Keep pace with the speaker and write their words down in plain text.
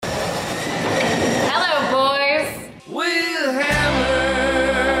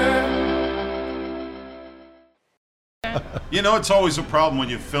You know, it's always a problem when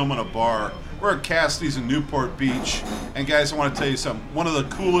you film in a bar. We're at Cassidy's in Newport Beach, and guys, I want to tell you something. One of the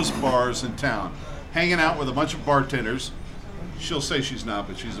coolest bars in town. Hanging out with a bunch of bartenders. She'll say she's not,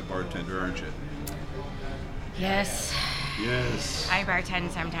 but she's a bartender, aren't you? Yes. Yes. I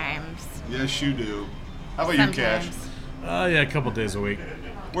bartend sometimes. Yes, you do. How about you, Cash? Yeah, a couple days a week.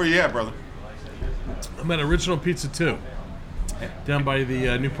 Where you at, brother? I'm at Original Pizza 2, down by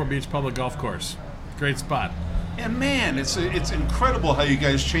the Newport Beach Public Golf Course. Great spot. And man, it's incredible how you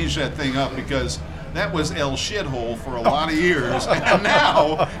guys changed that thing up, because that was El Shithole for a lot of years, and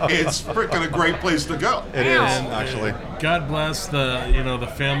now it's freaking a great place to go. It is, actually. God bless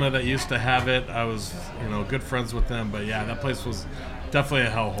the family that used to have it. I was good friends with them, but yeah, that place was definitely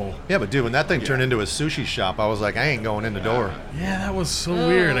a hellhole. Yeah, but dude, when that thing turned into a sushi shop, I was like, I ain't going in the door. Yeah, that was so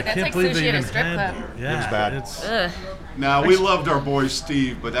weird. I that's can't like believe sushi they at a even strip had. club. Yeah, It was bad. Ugh. Now, we loved our boy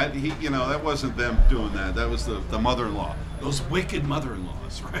Steve, but that wasn't them doing that. That was the mother-in-law. Those wicked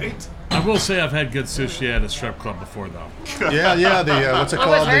mother-in-laws, right? I will say I've had good sushi at a strip club before, though. Yeah, the what's it What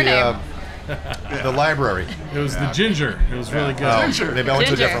called? was her name? The library. It was the Ginger. It was really good. Oh, Ginger. maybe I went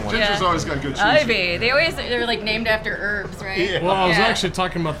to a Ginger. different one. Yeah. Ginger's always got good sushi. Ivy. They're like named after herbs, right? Yeah. Well, I was Yeah. actually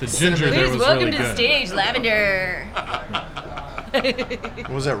talking about the Ginger. There Please was welcome really to the good. stage, Lavender. What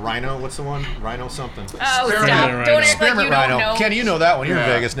was that? Rhino? What's the one? Rhino something. Oh, Spearmint stop. Rhino. Don't act like Spearmint you Rhino. don't know. Ken, you know that one. You're Yeah. in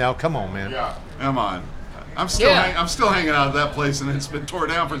Vegas now. Come on, man. Yeah, come on. I'm still Yeah. I'm still hanging out at that place, and it's been torn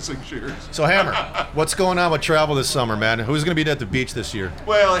down for 6 years. So, Hammer, what's going on with travel this summer, man? Who's going to be at the beach this year?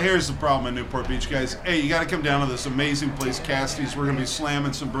 Well, here's the problem in Newport Beach, guys. Hey, you got to come down to this amazing place, Cassidy's. We're going to be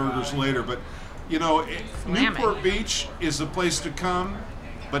slamming some burgers later, but Newport Beach is the place to come,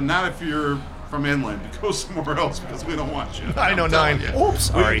 but not if you're from inland. Go somewhere else, because we don't want you. 909. Oops,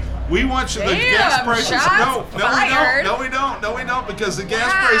 sorry. We want you the Damn, gas prices. shots fired. No, we don't, because the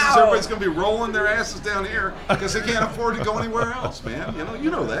gas prices, everybody's going to be rolling their asses down here because they can't afford to go anywhere else, man.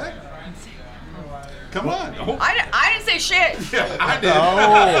 You know that. Come on. Oh, I didn't say shit. yeah, I did.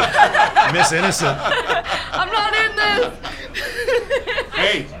 Oh, Miss Innocent. I'm not in this.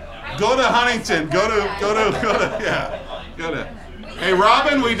 Hey, go to Huntington. Go to. Hey,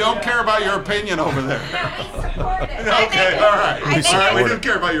 Robin, we don't care about your opinion over there. Okay, all right. I think All right, we it's- don't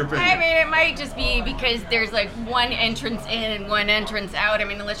care about your opinion. I mean, it might just be because there's like one entrance in and one entrance out. I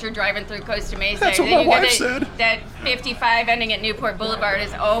mean, unless you're driving through Costa Mesa. That's what then my you get wife said. That 55 ending at Newport Boulevard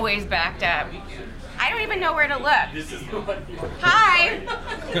is always backed up. I don't even know where to look. Hi.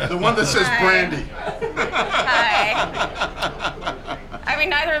 The one that says Hi. Brandy. Hi. I mean,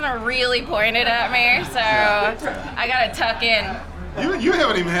 neither of them are really pointed at me, so I gotta tuck in. You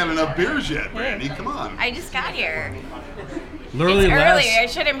haven't even had enough beers yet, Brandy. Come on. I just got here. Literally It's early. I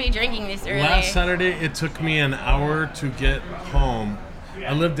last shouldn't be drinking this early. Saturday, it took me an hour to get home.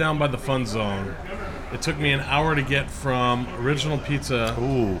 I live down by the Fun Zone. It took me an hour to get from Original Pizza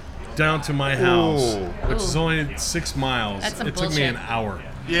Ooh. down to my house, Ooh. which is only 6 miles. That's some It took me an bullshit. hour.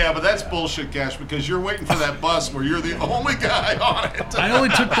 Yeah, but that's bullshit, Cash, because you're waiting for that bus where you're the only guy on it.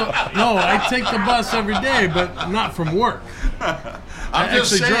 I take the bus every day, but not from work. I'm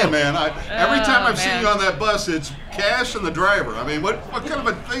just actually saying, drove. man. Every time I've seen man. you on that bus, it's Cash and the driver. I mean, what kind of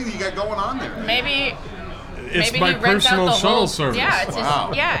a thing you got going on there? Maybe It's maybe my he rents out personal the shuttle whole, service. Yeah, it's Wow.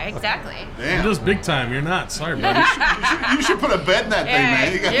 just, yeah, exactly. I'm Damn. just big time. You're not. Sorry, buddy. You should put a bed in that thing,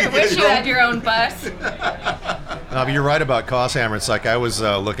 man. Yeah, gotta you get wish you had your own bus. No, but you're right about cost, Hammer. It's like I was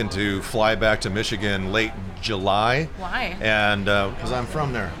looking to fly back to Michigan late July. Why? And because I'm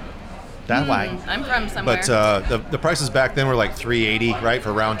from there. That way. I'm from somewhere. But the prices back then were like $380, right,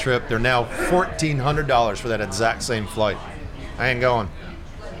 for round trip. They're now $1,400 for that exact same flight. I ain't going.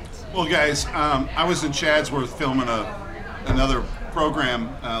 Well, guys, I was in Chadsworth filming another program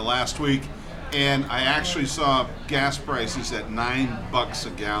last week, and I actually saw gas prices at $9 a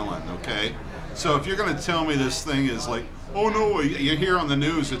gallon. Okay, so if you're going to tell me this thing is like, oh no, you hear on the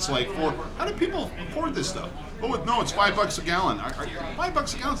news it's like how do people afford this stuff? Oh no, it's $5 a gallon.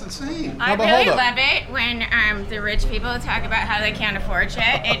 $5 a gallon's insane. I but really hold up. love it when the rich people talk about how they can't afford shit.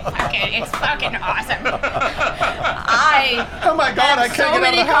 It's fucking awesome. Oh my God, I can't so get out of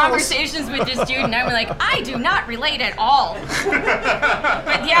many the house. conversations with this dude, and I'm like, I do not relate at all.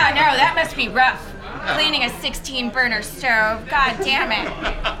 But yeah, no, that must be rough. Cleaning a 16-burner stove. God damn it.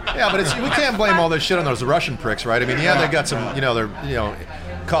 Yeah, but we can't blame all this shit on those Russian pricks, right? I mean, yeah, they got some, they're,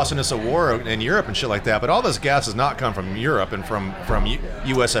 costing us a war in Europe and shit like that. But all this gas does not come from Europe and from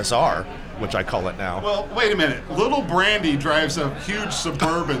USSR, which I call it now. Well, wait a minute. Little Brandy drives a huge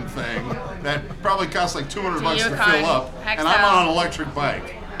Suburban thing that probably costs like $200 to Yukon fill up, and I'm XL. on an electric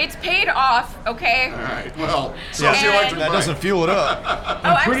bike. It's paid off, okay? All right. Well, so Yeah. is the electric That bike. doesn't fuel it up.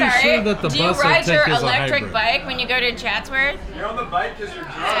 I'm pretty sorry. sure that the Do you bus I ride take your is a electric hybrid. bike when you go to Chatsworth? You're on the bike because you're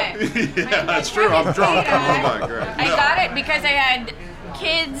drunk. Yeah, that's true. I'm drunk. I'm on the bike, right? I No. got it because I had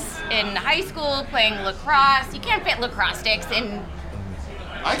kids in high school playing lacrosse. You can't fit lacrosse sticks in.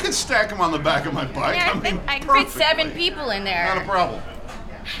 I could stack them on the back of my bike. Yeah, I mean, I can fit 7 perfectly. people in Not a there. problem.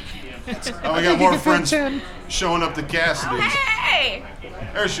 Oh, we got more friends showing up to Cassidy's. Hey!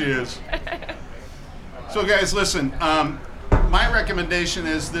 There she is. So, guys, listen. My recommendation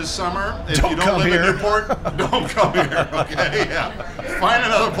is this summer, if Don't you don't come live here. in Newport, don't come here. Okay, yeah. Find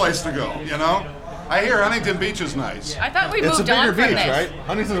another place to go. You know. I hear Huntington Beach is nice. I thought we It's a moved bigger on from beach, this. right?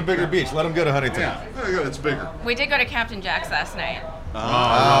 Huntington's a bigger beach. Let them go to Huntington. Yeah, very good. It's bigger. We did go to Captain Jack's last night.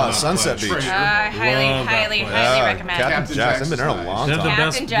 Ah, Sunset place. Beach. Trader. Highly, Love that highly, place. highly Yeah, recommend. Captain Jack's. I've been there a long They have the time.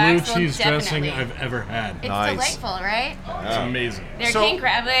 best Captain Jack's blue will cheese dressing definitely- I've ever had. It's Nice. delightful, right? It's amazing. Their So- king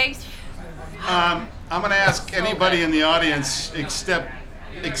crab legs. I'm going to ask anybody in the audience except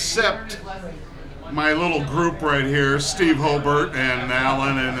my little group right here, Steve Hobart and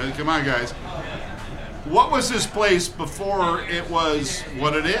Alan, and come on, guys. What was this place before it was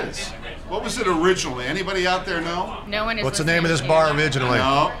what it is? What was it originally? Anybody out there know? No one is. What's the name of this listening bar to you. originally?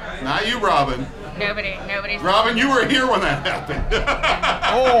 No, not you, Robin. Nobody's. Robin, you were here when that happened.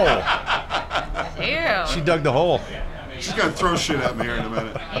 Oh, Ew. she dug the hole. She's going to throw shit at me here in a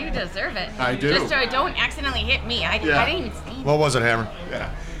minute. You deserve it. I do. Just so it don't accidentally hit me. I Yeah. didn't even see. What was it, Hammer? Yeah.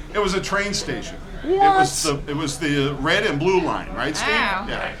 It was a train station. It was the red and blue line, right, Steve? Wow.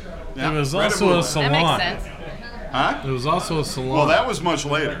 Yeah. It was Red and also blue a line. salon. That makes sense. Huh? It was also a salon. Well, that was much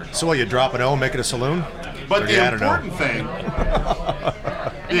later. So what, you drop an O and make it a saloon? But Or the I don't know. important thing,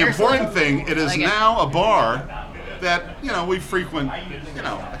 the nurse important thing, it is Like it. now a bar that, we frequent,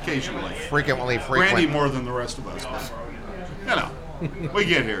 occasionally. Frequently Randy frequent. more than the rest of us, but, we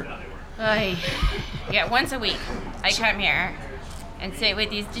get here. Ay. Yeah, once a week I come here and sit with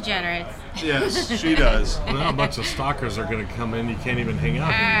these degenerates. Yes, she does. Now a bunch of stalkers are going to come in. You can't even hang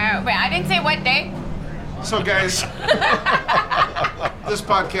out. Wait, I didn't say what day. So, guys, this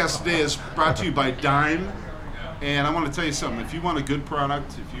podcast today is brought to you by Dime. And I want to tell you something. If you want a good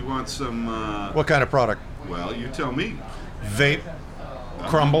product, if you want some, What kind of product? well, you tell me. Vape,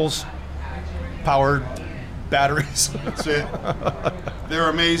 crumbles, powered batteries. That's it. They're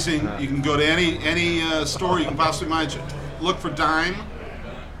amazing. You can go to any store you can possibly imagine. Look for Dime.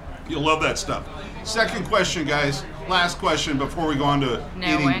 You'll love that stuff. Second question, guys. Last question before we go on to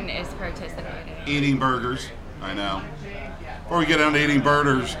No one is participating. eating burgers. I know. Before we get on to eating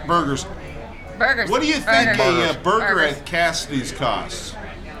burgers. Burgers. What do you think Burgers. a burger Burgers. at Cassidy's costs?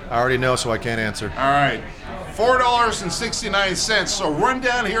 I already know, so I can't answer. All right. $4.69. So run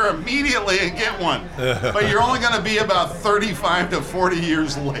down here immediately and get one. But you're only going to be about 35 to 40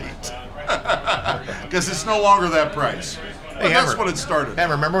 years late. Because it's no longer that price. But Hey, that's Hammer. what it started. Hey,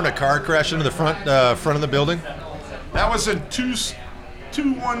 remember when a car crashed into the front of the building? That was in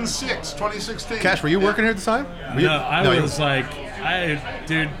 2016. Cash, were you working here at the time? Were you- No, I you- was like,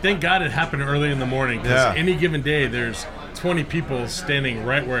 dude, thank God it happened early in the morning. Because Yeah. any given day, there's 20 people standing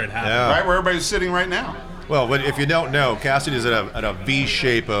right where it happened. Yeah. Right where everybody's sitting right now. Well, but if you don't know, Cassidy's at a V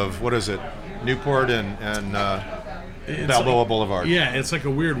shape of, what is it, Newport and It's Balboa like- Boulevard. Yeah, it's like a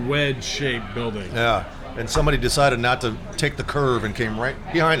weird wedge-shaped building. Yeah. And somebody decided not to take the curve and came right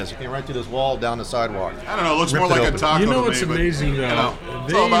behind us. It came right through this wall down the sidewalk. I don't know. It looks Ripped more it like a open. taco You know to what's me, but, amazing though?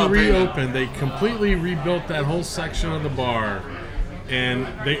 it's all They about opinion. reopened. They completely rebuilt that whole section of the bar, and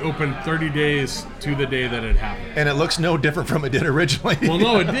they opened 30 days to the day that it happened. And it looks no different from it did originally. Well,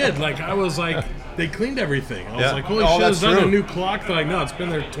 no, it did. Like I was like, they cleaned everything. I was Yeah. like, holy Oh, shit, that's is that a true. new clock? They're like, no, it's been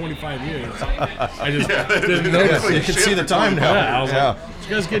there 25 years. I just Yeah, didn't they notice. clean You can shit see the for time 25 now. Yeah, I was Yeah. like, did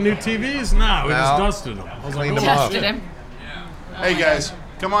you guys get new TVs? No, we just No. dusted them. I was like, Cleaned oh, them up. Dusted him. Hey guys,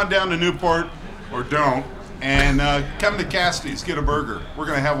 come on down to Newport, or don't, and come to Cassidy's, get a burger. We're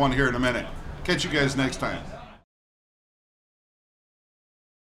going to have one here in a minute. Catch you guys next time.